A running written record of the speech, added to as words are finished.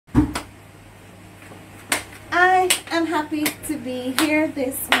I'm happy to be here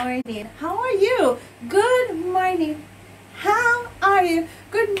this morning. How are you? Good morning. How are you?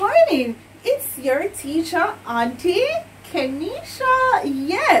 Good morning. It's your teacher, Auntie Keneisha.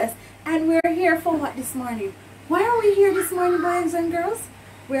 Yes. And we're here for what this morning? Why are we here this morning, boys and girls?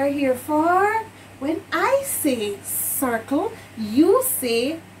 We're here for, when I say circle, you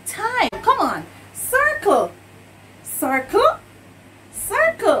say time. Come on. Circle. Circle.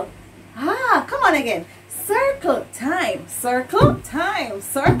 Circle. Come on again. Circle time. Circle time.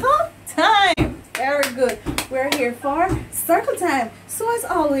 Circle time. Very good. We're here for circle time. So as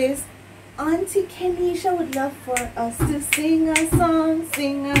always, Auntie Keneisha would love for us to sing a song,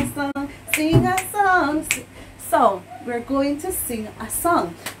 sing a song, sing a song. So we're going to sing a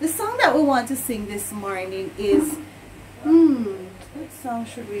song. The song that we want to sing this morning is, what song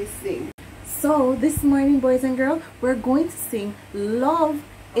should we sing? So this morning, boys and girls, we're going to sing Love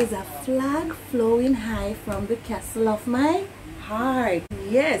is a Flag Flowing High from the Castle of My Heart.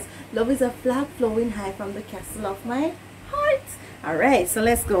 Yes, love is a flag flowing high from the castle of my heart. Alright, so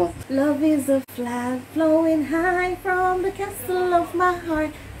let's go. Love is a flag flowing high from the castle of my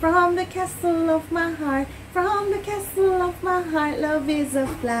heart. From the castle of my heart. From the castle of my heart. Love is a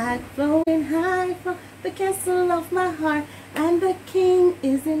flag flowing high from the castle of my heart. And the king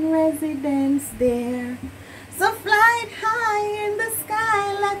is in residence there. So fly it high in the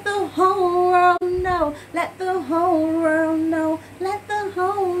sky, let the whole world know, let the whole world know, let the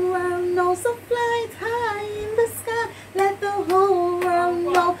whole world know. So fly it high in the sky, let the whole world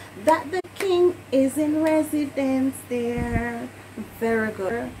know that the king is in residence there. Very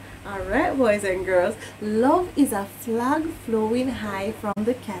good. Alright, boys and girls, love is a flag flowing high from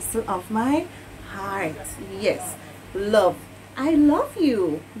the castle of my heart. Yes, love. I love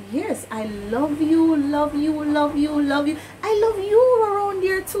you. Yes, I love you, love you, love you, love you. I love you around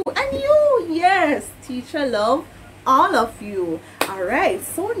here too. And you, yes, teacher love all of you. All right,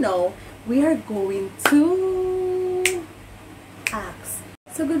 so now we are going to ask.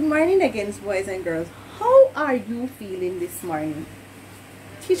 So good morning again, boys and girls. How are you feeling this morning?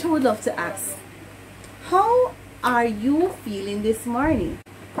 Teacher would love to ask. How are you feeling this morning?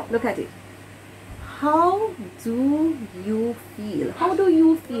 Look at it. How do you feel? How do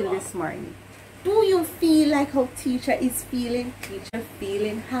you feel this morning? Do you feel like how teacher is feeling? Teacher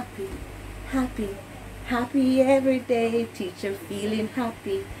feeling happy, happy, happy every day. Teacher feeling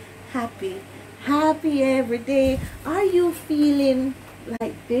happy, happy, happy every day. Are you feeling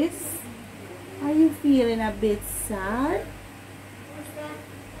like this? Are you feeling a bit sad?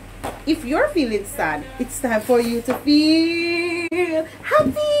 If you're feeling sad, it's time for you to feel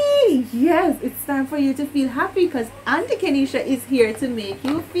happy. Yes, it's time for you to feel happy because Auntie Keneisha is here to make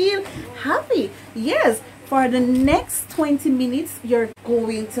you feel happy. Yes, for the next 20 minutes, you're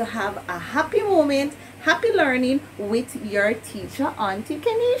going to have a happy moment, happy learning with your teacher, Auntie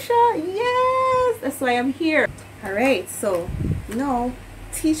Keneisha. Yes, that's why I'm here. All right, so now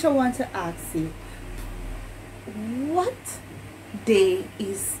teacher wants to ask you, what day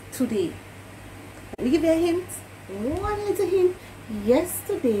is today? Let me give you a hint. One little hint.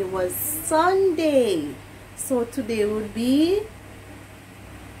 Yesterday was Sunday. So today would be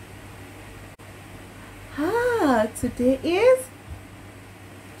today is,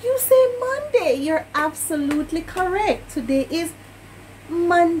 you say Monday. You're absolutely correct. Today is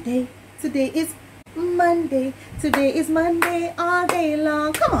Monday. Today is Monday. Today is Monday all day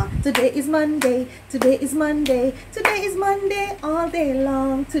long. Come on. Today is Monday. Today is Monday. Today is Monday all day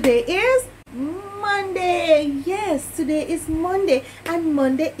long. Today is Monday. Yes, today is Monday. And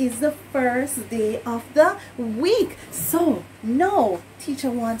Monday is the first day of the week. So now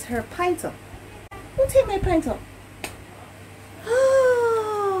teacher wants her pointer. Who take my pointer?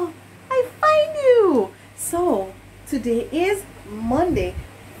 Oh, I find you. So today is Monday.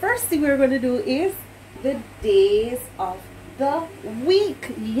 First thing we're going to do is the days of the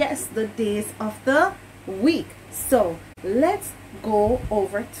week. Yes, the days of the week. So let's go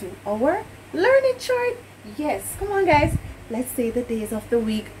over to our learning chart. Yes, come on guys. Let's say the days of the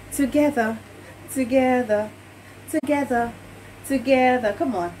week together. Together. Together. Together.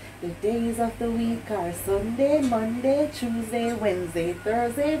 Come on. The days of the week are Sunday, Monday, Tuesday, Wednesday,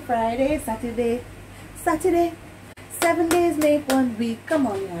 Thursday, Friday, Saturday. Saturday. 7 days make 1 week. Come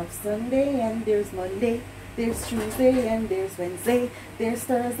on, you have Sunday and there's Monday. There's Tuesday and there's Wednesday. There's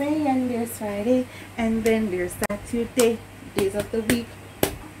Thursday and there's Friday. And then there's Saturday. Days of the week.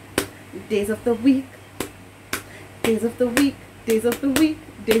 Days of the week. Days of the week. Days of the week.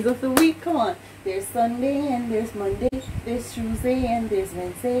 Days of the week. Come on. There's Sunday and there's Monday. There's Tuesday and there's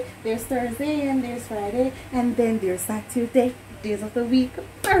Wednesday. There's Thursday and there's Friday. And then there's Saturday. Days of the week.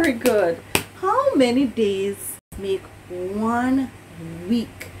 Very good. How many days make 1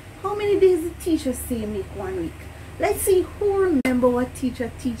 week. How many days did teacher say make 1 week? Let's see who remember what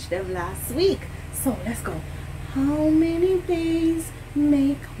teacher teach them last week. So let's go. How many days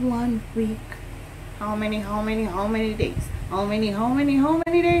make 1 week? How many days? How many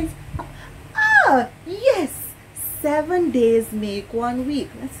days? Ah, yes. 7 days make 1 week.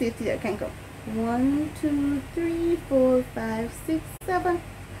 Let's see if teacher can go. 1, 2, 3, 4, 5, 6, 7.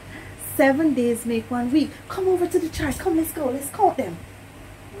 7 days make 1 week. Come over to the chart. Come, let's go. Let's count them.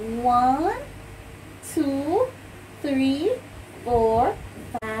 1, 2, 3, 4,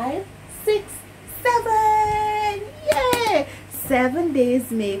 5, 6, 7. Yay! 7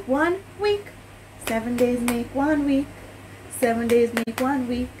 days make 1 week. 7 days make 1 week. 7 days make 1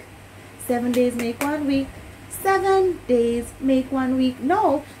 week. 7 days make 1 week. 7 days make 1 week.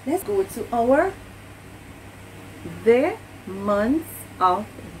 Now let's go to the months of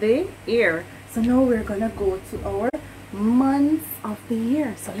the year. So now we're gonna go to our months of the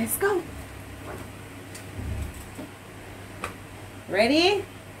year. So let's go. Ready?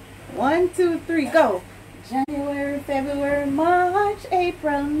 1, 2, 3, go. January, February, March,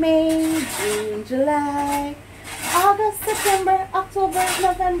 April, May, June, July, August, September, October,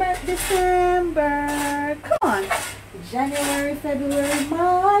 November, December. Come on. January, February,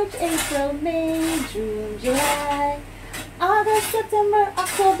 March, April, May, June, July, August, September,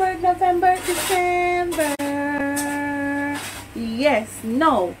 October, November, December. Yes.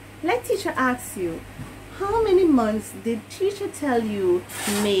 No. Let teacher ask you, how many months did teacher tell you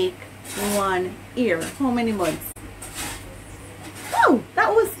make 1 year? How many months? Oh,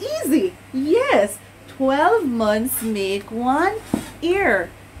 that was easy. Yes. 12 months make 1 year.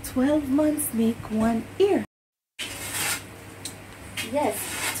 12 months make 1 year. Yes,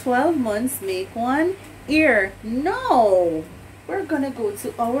 12 months make 1 year. No, we're gonna go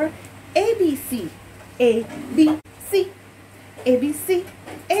to our ABC. ABC, ABC,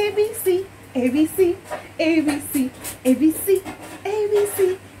 ABC, ABC, ABC, ABC,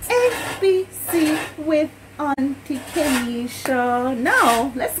 ABC, ABC with Auntie Keneisha.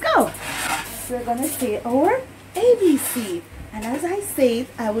 Now, let's go. We're gonna say our ABC, and as I say it,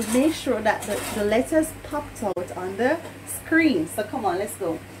 I will make sure that the letters popped out on the screen. So come on, let's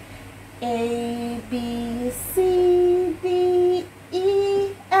go. A, B, C, D,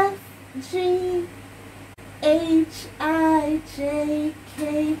 E, F, G, H, I, J,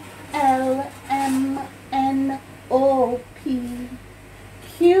 K, L, M, N, O, P,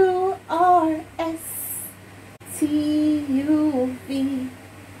 Q, R, S, T, U, V,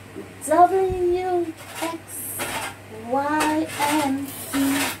 W, X, Y, and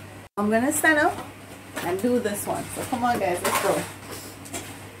Z. I'm gonna stand up and do this one. So come on guys, let's go.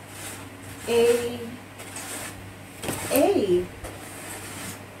 A,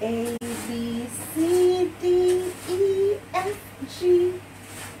 B, C, D, E, F, G,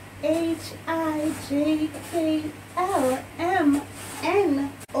 H, I, J, K, L, M,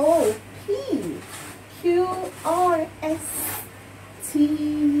 N, O, P, Q, R, S, T,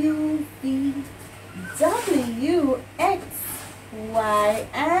 U, V, W, X, Y,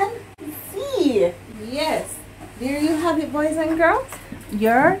 and Z. Yes, there you have it, boys and girls.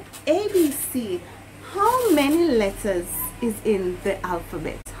 Your ABC. How many letters is in the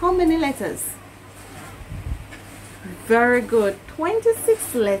alphabet? How many letters? Very good.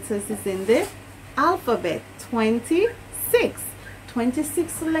 26 letters is in the alphabet. 26.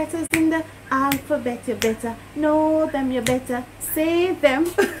 26 letters in the alphabet. You better know them. You better say them.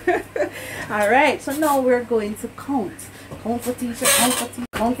 All right. So now we're going to count. Count for teacher. Count for teacher.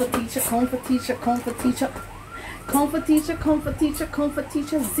 Count for teacher. Count for teacher. Count for teacher. Count for teacher, count for teacher, count for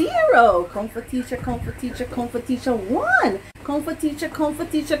teacher, 0. Count for teacher, count for teacher, count for teacher, 1. Count for teacher, count for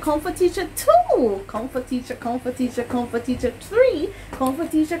teacher, count for teacher, 2. Count for teacher, count for teacher, count for teacher, 3. Count for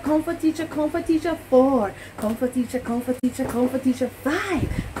teacher, count for teacher, count for teacher, 4. Count for teacher, count for teacher, count for teacher, 5.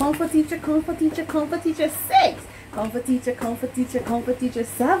 Count for teacher, count for teacher, count for teacher, 6. Count for teacher, count for teacher, count for teacher,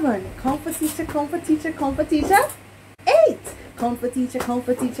 7. Count for teacher, count for teacher, count for teacher, 8. Count for teacher, count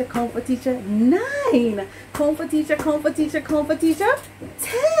for teacher, count for teacher, 9. Count for teacher, count for teacher, count for teacher,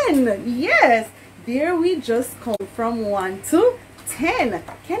 10. Yes, there we just count from 1 to 10.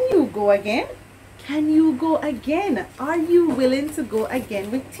 Can you go again? Can you go again? Are you willing to go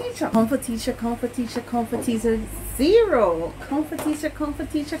again with teacher? Count for teacher, count for teacher, count for teacher, 0. Count for teacher, count for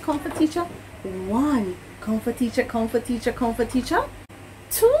teacher, count for teacher, 1. Count for teacher, count for teacher, count for teacher,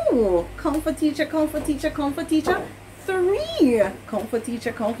 2. Count for teacher, count for teacher, count for teacher, 3. Count for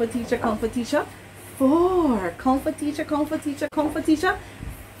teacher, count for teacher, count for teacher, 4. Count for teacher, count for teacher, count for teacher,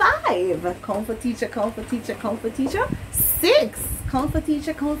 5. Count for teacher, count for teacher, count for teacher, 6. Count for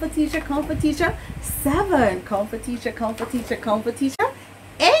teacher, count for teacher, count for teacher. 7. Count for teacher, count for teacher, count for teacher.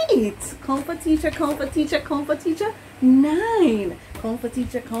 8. Count for teacher, count for teacher, count for teacher. 9. Count for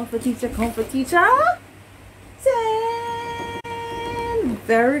teacher, count for teacher, count for teacher. 10.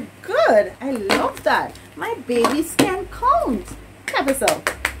 Very good. I love that. My babies can count. Clap us up.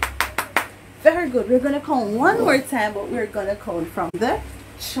 Very good. We're going to count one more time, but we're going to count from the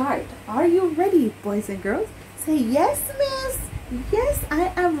chart. Are you ready, boys and girls? Say yes, miss. Yes,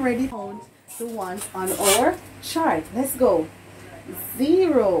 I am ready to count the ones on our chart. Let's go.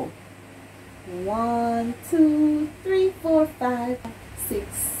 0, 1, 2, 3, 4, 5, 6,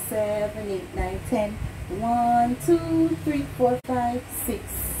 7, 8, 9, 10. 1, 2, 3, 4, 5, 6,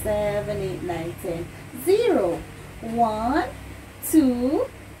 7, 8, 9, 10. 0, 1, 2,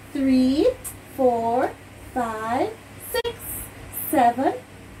 3, 4, 5, 6, 7,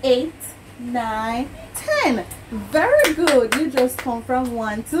 8, 9, 10. Very good. You just come from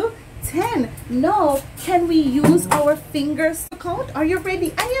 1 to 10. Now, can we use our fingers to count? Are you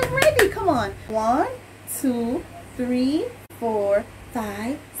ready? I am ready. Come on. 1, 2, 3, 4,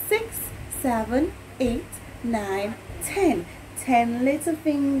 5, 6, 7, 8, 9, 10. 10 little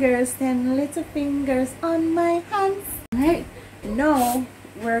fingers, 10 little fingers on my hands. Right. Now,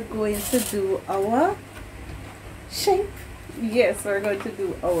 we're going to do our shape. Yes, we're going to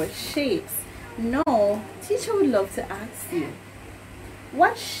do our shapes. Now, teacher would love to ask you,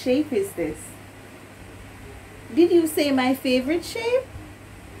 what shape is this? Did you say my favorite shape?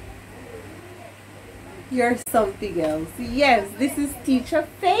 You're something else. Yes, this is teacher's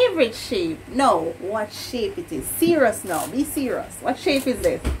favorite shape. No, what shape it is? Serious now. Be serious. What shape is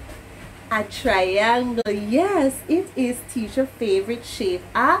this? A triangle. Yes, it is teacher's favorite shape.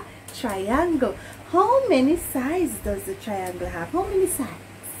 A triangle. How many sides does the triangle have? How many sides?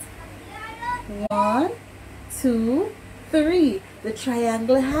 1, 2, 3. The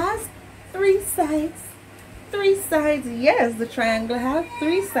triangle has 3 sides. 3 sides. Yes, the triangle has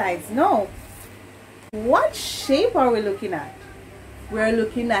 3 sides. No. What shape are we looking at? We're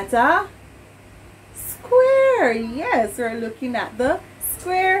looking at a square. Yes, we're looking at the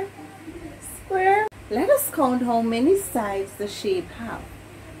square. Square. Let us count how many sides the shape have.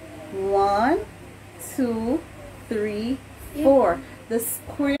 1, 2, 3, 4. The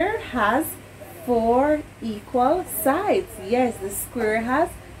square has 4 equal sides. Yes, the square has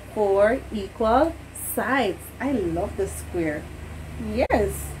 4 equal sides. I love the square.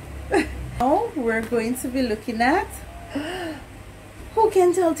 Yes. Now we're going to be looking at, who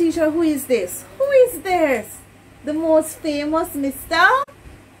can tell teacher who is this? Who is this? The most famous Mr.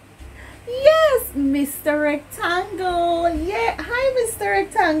 Yes, Mr. Rectangle. Yeah, hi Mr.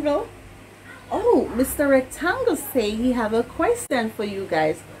 Rectangle. Oh, Mr. Rectangle say he have a question for you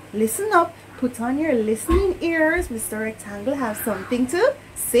guys. Listen up. Put on your listening ears. Mr. Rectangle have something to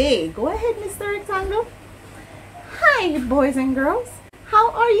say. Go ahead, Mr. Rectangle. Hi, boys and girls.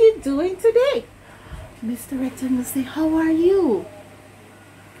 How are you doing today? Mr. Rectangle say, how are you?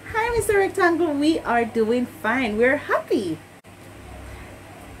 Hi, Mr. Rectangle. We are doing fine. We're happy.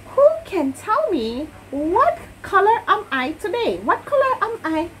 Who can tell me what color am I today? What color am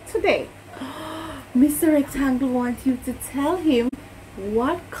I today? Mr. Rectangle wants you to tell him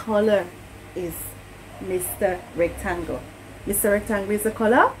what color is Mr. Rectangle. Mr. Rectangle is the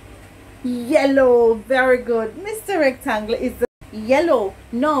color? Yellow. Very good. Mr. Rectangle is the yellow.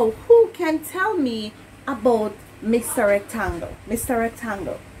 Now, who can tell me about Mr. Rectangle? Mr.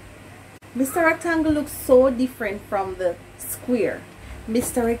 Rectangle. Mr. Rectangle looks so different from the square.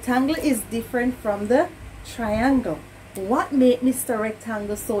 Mr. Rectangle is different from the triangle. What made Mr.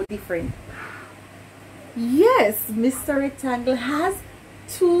 Rectangle so different? Yes, Mr. Rectangle has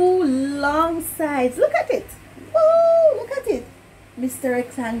 2 long sides. Look at it. Whoa, look at it. Mr.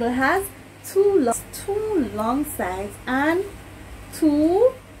 Rectangle has 2 long sides and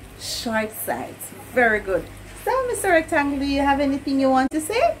 2 short sides. Very good. So, Mr. Rectangle, do you have anything you want to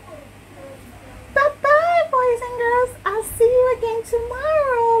say? Bye-bye, boys and girls. I'll see you again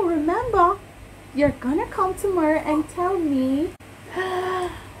tomorrow. Remember, you're gonna come tomorrow and tell me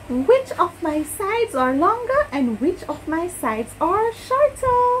which of my sides are longer and which of my sides are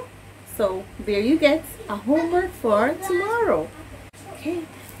shorter. So, there you get a homework for tomorrow. Okay,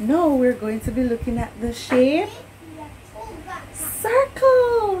 now we're going to be looking at the shape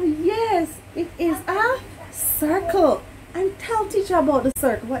circle. Yes, it is a circle. And tell teacher about the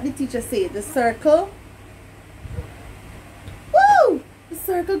circle. What did teacher say? The circle. Woo! The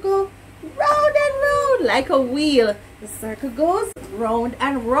circle goes round and round like a wheel. The circle goes round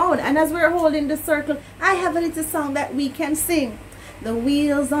and round. And as we're holding the circle, I have a little song that we can sing. The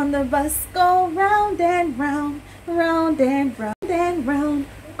wheels on the bus go round and round, round and round and round,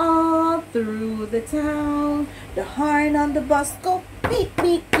 all through the town. The horn on the bus go beep,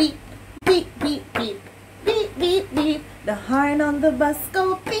 beep, beep, beep, beep, beep, beep, beep, beep. The horn on the bus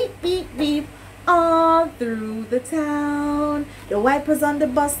go beep, beep, beep, all through the town. The wipers on the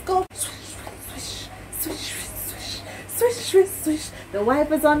bus go swish, swish, swish, swish, swish, swish, swish. The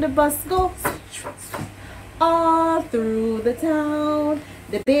wipers on the bus go swish, swish, all through the town.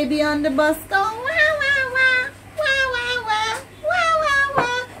 The baby on the bus go wah, wah, wah, wah, wah, wah, wah, wah,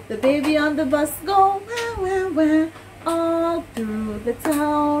 wah. The baby on the bus go wah, wah, wah, all through the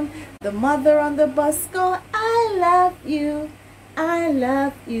town. The mother on the bus go, I love you, I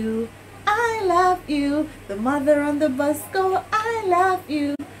love you, I love you. The mother on the bus go, I love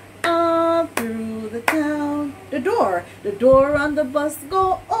you, all through the town. The door on the bus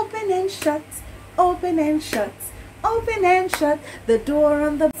go open and shut, open and shut, open and shut. The door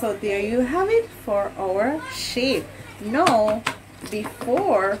on the... So there you have it for our shape. Now,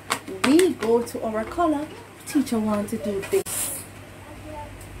 before we go to our color, teacher wants to do this.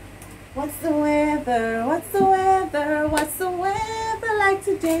 What's the weather? What's the weather? What's the weather like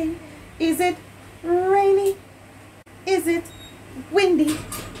today? Is it rainy? Is it windy?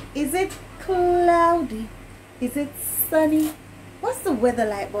 Is it cloudy? Is it sunny? What's the weather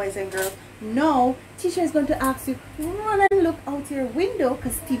like, boys and girls? No, teacher is going to ask you, run and look out your window,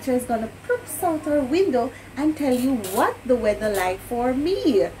 because teacher is going to poops out her window and tell you what the weather like for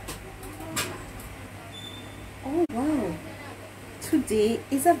me. Oh wow, today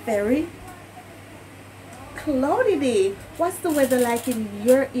is a very cloudy day. What's the weather like in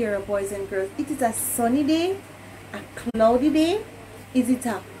your area, boys and girls? It is a sunny day, a cloudy day. Is it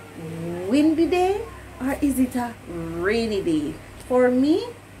a windy day, or is it a rainy day? For me,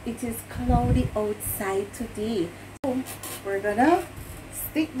 it is cloudy outside today. So we're gonna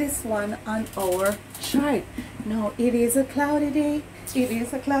stick this one on our chart. No, it is a cloudy day. It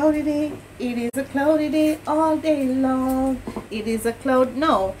is a cloudy day. It is a cloudy day all day long. It is a cloud.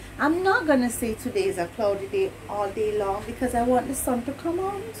 No, I'm not gonna say today is a cloudy day all day long, because I want the sun to come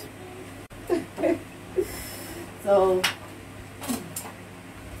out. So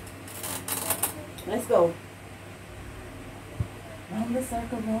let's go. Round the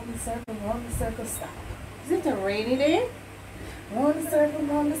circle, round the circle, round the circle, stop. Is it a rainy day? Round the circle,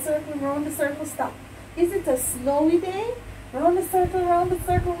 round the circle, round the circle, stop. Is it a snowy day? Round the circle, round the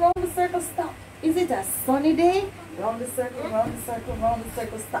circle, round the circle, stop. Is it a sunny day? Round the circle, round the circle, round the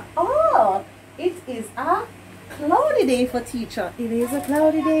circle, stop. Oh, it is a cloudy day for teacher. It is a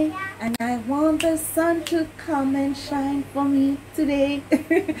cloudy day, and I want the sun to come and shine for me today.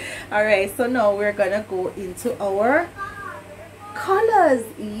 All right, so now we're gonna go into our colors.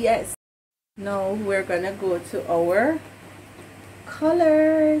 Yes, now we're gonna go to our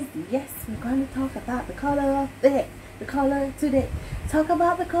colors. Yes, we're gonna talk about the color today. The color today. Talk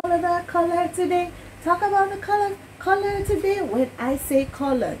about the color today. Talk about the color today. When I say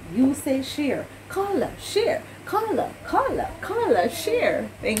color, you say share. Color, share. Color, share.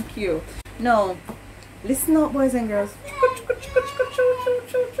 Thank you. Now, listen up, boys and girls.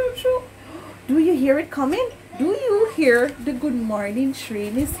 Do you hear it coming? Do you hear the good morning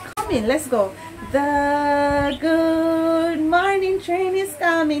train is coming? Let's go. The good morning train is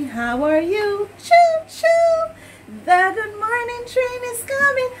coming. How are you? Choo choo. The good morning train is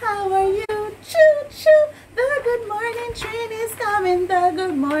coming. How are you? Choo choo. The good morning train is coming. The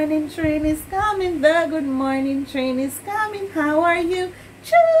good morning train is coming. The good morning train is coming. How are you?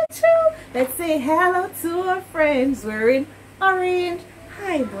 Choo choo. Let's say hello to our friends wearing orange.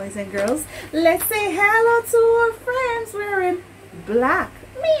 Hi, boys and girls. Let's say hello to our friends wearing black.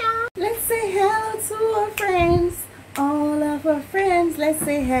 Meow. Let's say hello to our friends. All of our friends. Let's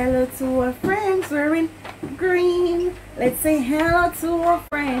say hello to our friends wearing green. Let's say hello to our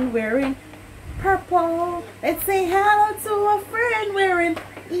friend wearing purple. Let's say hello to our friend wearing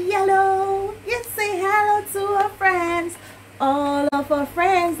yellow. Let's say hello to our friends. All of our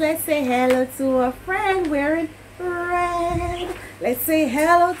friends. Let's say hello to our friend wearing red. Let's say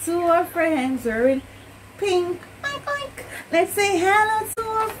hello to our friends wearing pink. Oink, oink. Let's say hello to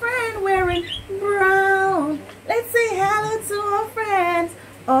our friend wearing brown. Let's say hello to our friends.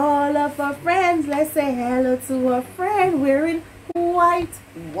 All of our friends. Let's say hello to our friend wearing white.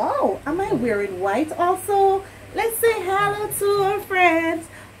 Wow, am I wearing white also? Let's say hello to our friends.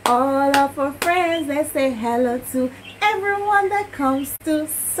 All of our friends. Let's say hello to everyone that comes to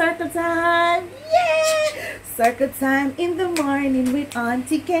circle time. Yeah! Circle time in the morning with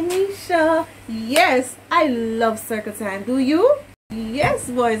Auntie Keneisha. Yes, I love circle time. Do you? Yes,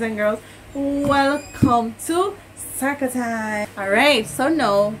 boys and girls. Welcome to circle time. Alright, so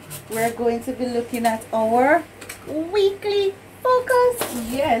now we're going to be looking at our weekly focus.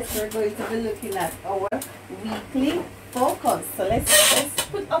 Yes, we're going to be looking at our weekly focus. So let's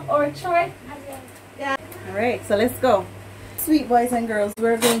put up our chart. Yeah. Alright, so let's go. Sweet boys and girls,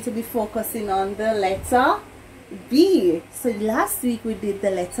 we're going to be focusing on the letter B. So last week we did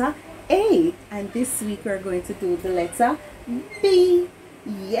the letter A, and this week we're going to do the letter B.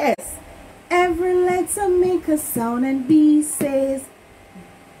 Yes, every letter make a sound, and B says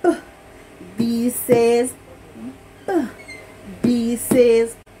B. B says B. B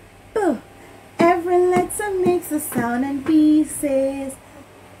says B. Every letter makes a sound, and B says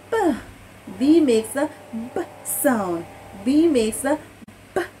B. B makes the B sound. B makes the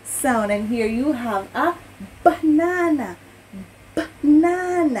B sound, and here you have a banana.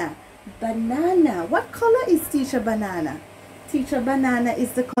 Banana. Banana. What color is Teacher Banana? Teacher Banana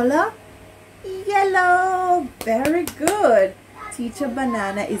is the color yellow. Very good. Teacher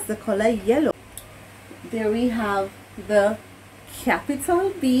Banana is the color yellow. There we have the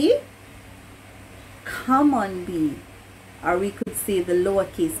capital B, common B, or we could say the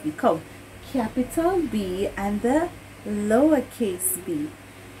lowercase b. Come, capital B and the lowercase b.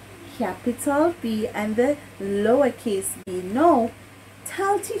 Capital B and the lowercase b. Now,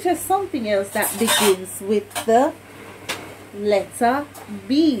 tell teacher something else that begins with the letter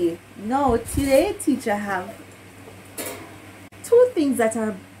B. Now, today teacher have two things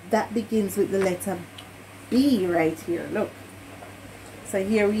that begins with the letter B right here. Look. So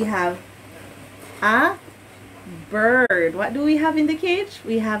here we have a bird. What do we have in the cage?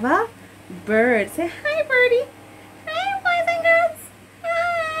 We have a bird. Say hi, birdie. Hi, boys and girls.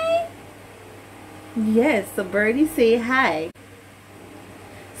 Hi. Yes, the birdie say hi.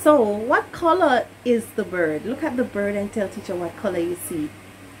 So what color is the bird? Look at the bird and tell teacher what color you see.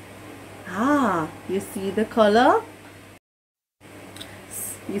 Ah, you see the color?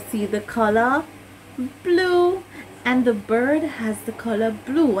 You see the color blue, and the bird has the color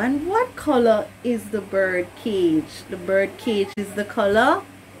blue. And what color is the bird cage? The bird cage is the color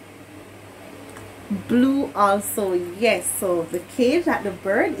blue also. Yes, so the cage that the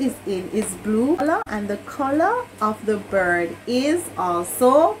bird is in is blue color, and the color of the bird is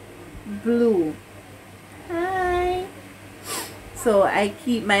also blue. Hi. So I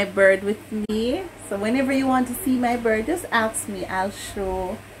keep my bird with me, so whenever you want to see my bird, just ask me. I'll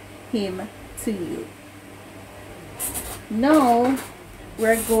show him to you. Now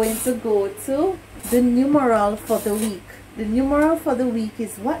we're going to go to the numeral for the week. The numeral for the week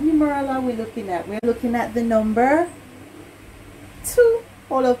is, what numeral are we looking at? We're looking at the number 2.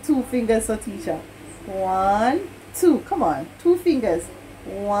 Hold up 2 fingers for teacher. 1, 2. Come on, 2 fingers.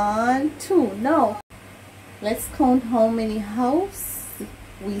 1, 2. Now, let's count how many houses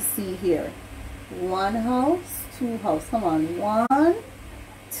we see here. 1 house, 2 house. Come on. 1,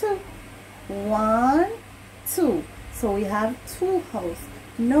 2. 1, 2. So we have 2 house.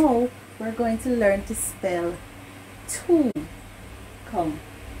 Now, we're going to learn to spell 2. Come.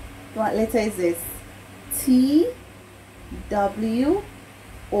 What letter is this? T W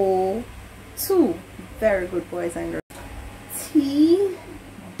O 2. Very good, boys and girls. T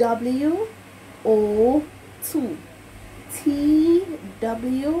W O 2. T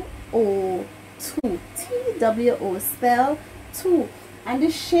W O 2. T W O spell 2. And the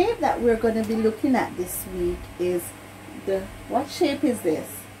shape that we're going to be looking at this week is what shape is this?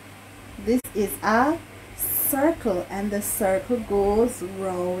 This is a circle, and the circle goes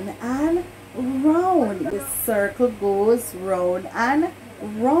round and round. The circle goes round and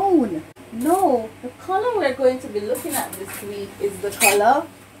round. No, the color we're going to be looking at this week is the color.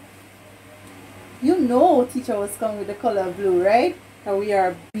 You know teacher was coming with the color blue, right? Now we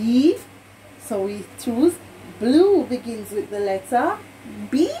are B, so we choose blue. Begins with the letter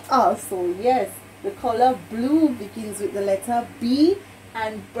B also. Yes, the color blue begins with the letter B,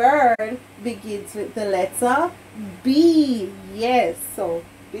 and bird begins with the letter B. Yes, so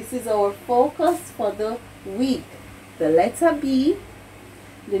this is our focus for the week. The letter B,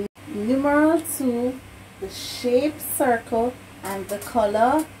 the numeral 2, the shape circle, and the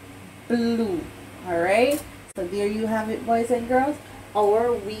color blue. Alright, so there you have it, boys and girls,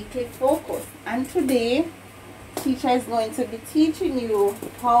 our weekly focus. And today teacher is going to be teaching you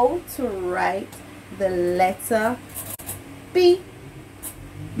how to write the letter B.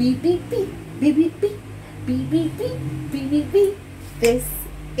 B, B, B, B, B, B, B, B, B, B, B, B. This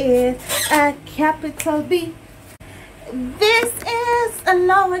is a capital B. This is a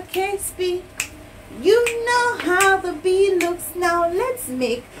lowercase b. You know how the B looks. Now let's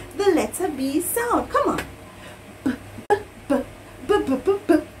make the letter B sound. Come on. B, B, B, B, B, B,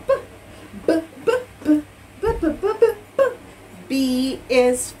 B, B.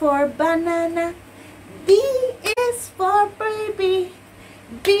 for banana. B is for baby.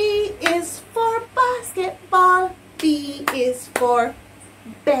 B is for basketball. B is for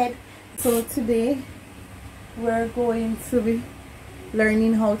bed. So today we're going to be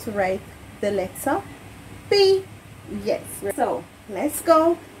learning how to write the letter B. Yes. So let's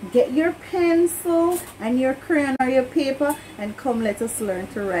go. Get your pencil and your crayon or your paper and come, let us learn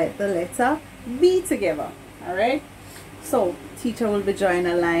to write the letter B together. Alright? So teacher will be drawing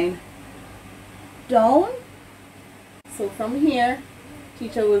a line down. So from here,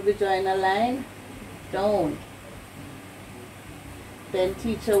 teacher will be drawing a line down. Then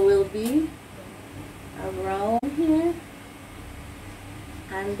teacher will be around here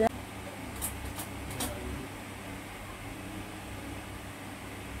and then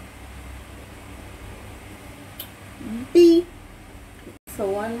B. So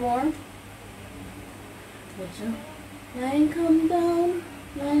one more. Line come down,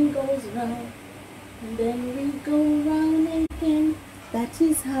 line goes round, and then we go round again. That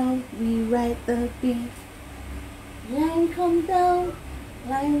is how we write the B. Line come down,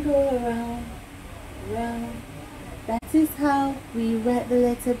 line go around, round. That is how we write the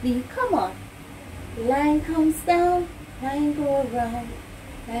letter B. Come on. Line comes down, line go around.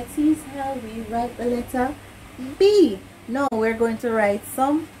 That is how we write the letter B. Now we're going to write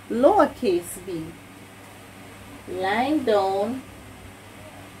some lowercase b. Line down,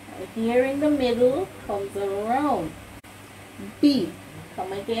 right here in the middle, comes around. B.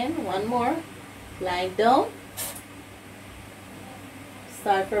 Come again, one more. Line down.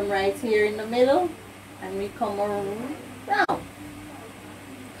 Start from right here in the middle, and we come around.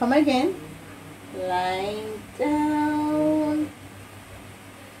 Come again. Line down.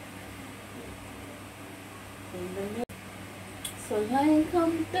 In the middle. So line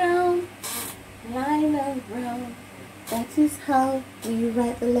come down, line around. That is how we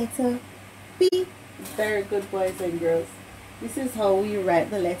write the letter B. Very good, boys and girls. This is how we write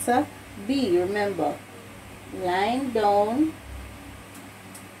the letter B. Remember, line down,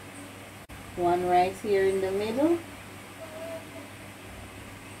 one right here in the middle.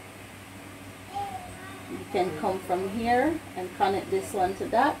 You can come from here and connect this one to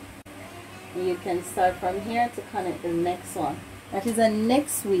that. You can start from here to connect the next one. That is the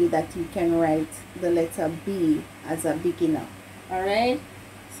next way that you can write the letter B as a beginner. Alright?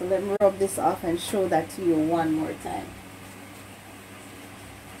 So let me rub this off and show that to you one more time.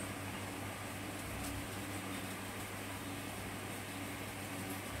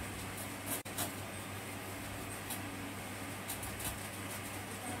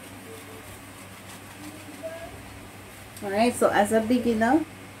 Alright, so as a beginner,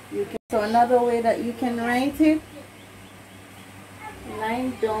 you can, so another way that you can write it,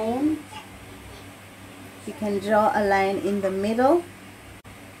 line down, you can draw a line in the middle,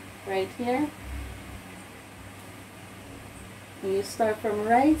 right here. And you start from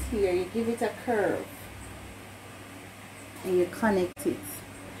right here, you give it a curve, and you connect it.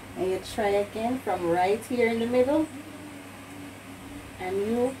 And you try again from right here in the middle, and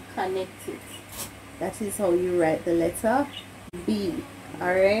you connect it. That is how you write the letter B.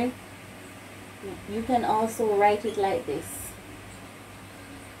 Alright? You can also write it like this.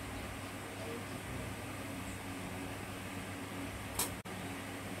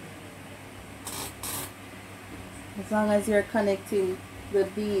 As long as you're connecting the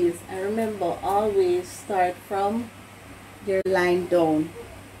B's. And remember, always start from your line down.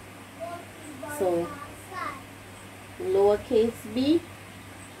 So, lowercase b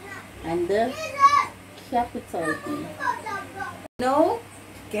and the capital B. No,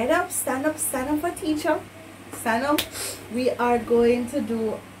 get up, stand up for teacher. Stand up. We are going to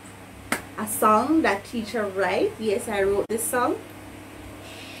do a song that teacher write. Yes, I wrote this song.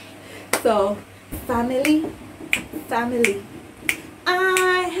 So, family, family.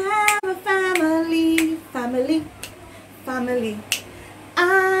 I have a family, family, family.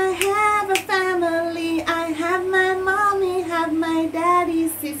 I have a family. I have my mommy, have my daddy,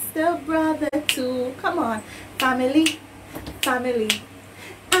 sister, brother too. Come on, family, family.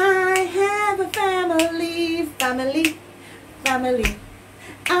 I have a family, family, family.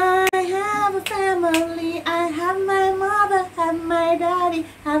 I have a family. I have my mother, have my daddy,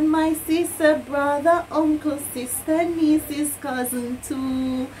 have my sister, brother, uncle, sister, nieces, cousin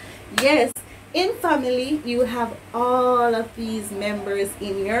too. Yes, in family, you have all of these members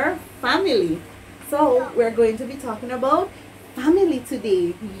in your family. So we're going to be talking about family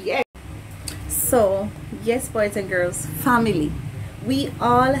today. Yes. So, yes, boys and girls, family. We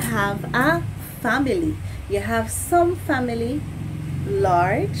all have a family. You have some family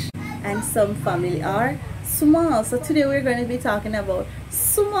large and some family are small. So today we're going to be talking about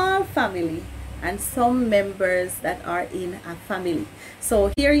small family and some members that are in a family.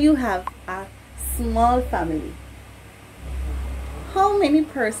 So here you have a small family. How many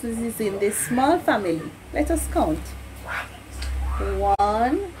persons is in this small family? Let us count.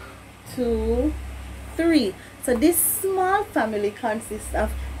 1, 2, 3. So this small family consists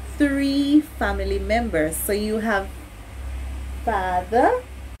of 3 family members. So you have father,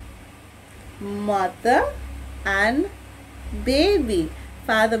 mother, and baby.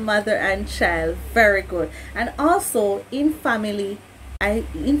 Father, mother, and child. Very good. And also in family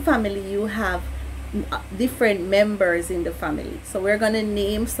you have different members in the family. So we're going to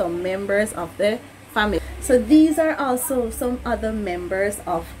name some members of the family. So these are also some other members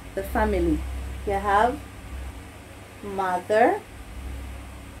of the family. You have mother,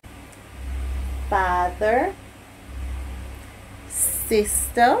 father,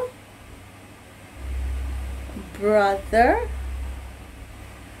 sister, brother,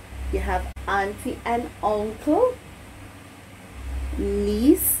 you have auntie and uncle,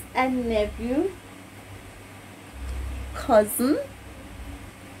 niece and nephew, cousin,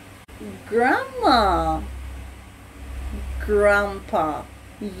 grandma, grandpa.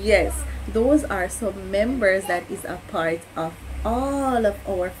 Yes, those are some members that is a part of all of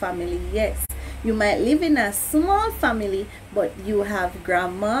our family. Yes, you might live in a small family, but you have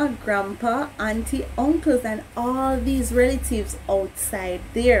grandma, grandpa, auntie, uncles, and all these relatives outside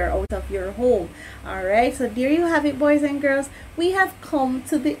there, out of your home. All right, so there you have it, boys and girls. We have come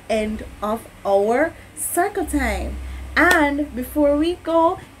to the end of our circle time. And before we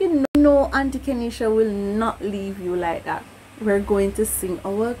go, you know Auntie Keneisha will not leave you like that. We're going to sing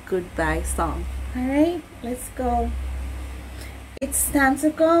our goodbye song. All right, let's go. It's time to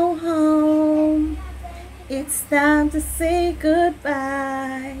go home. It's time to say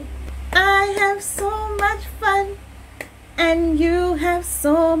goodbye. I have so much fun, and you have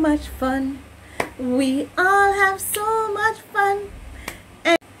so much fun. We all have so much fun.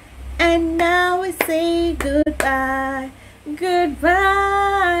 And now we say goodbye.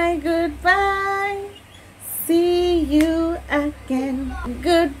 Goodbye, goodbye. See you again.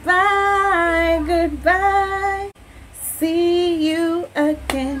 Goodbye, goodbye. See you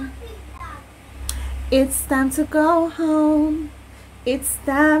again. It's time to go home. It's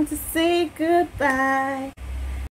time to say goodbye.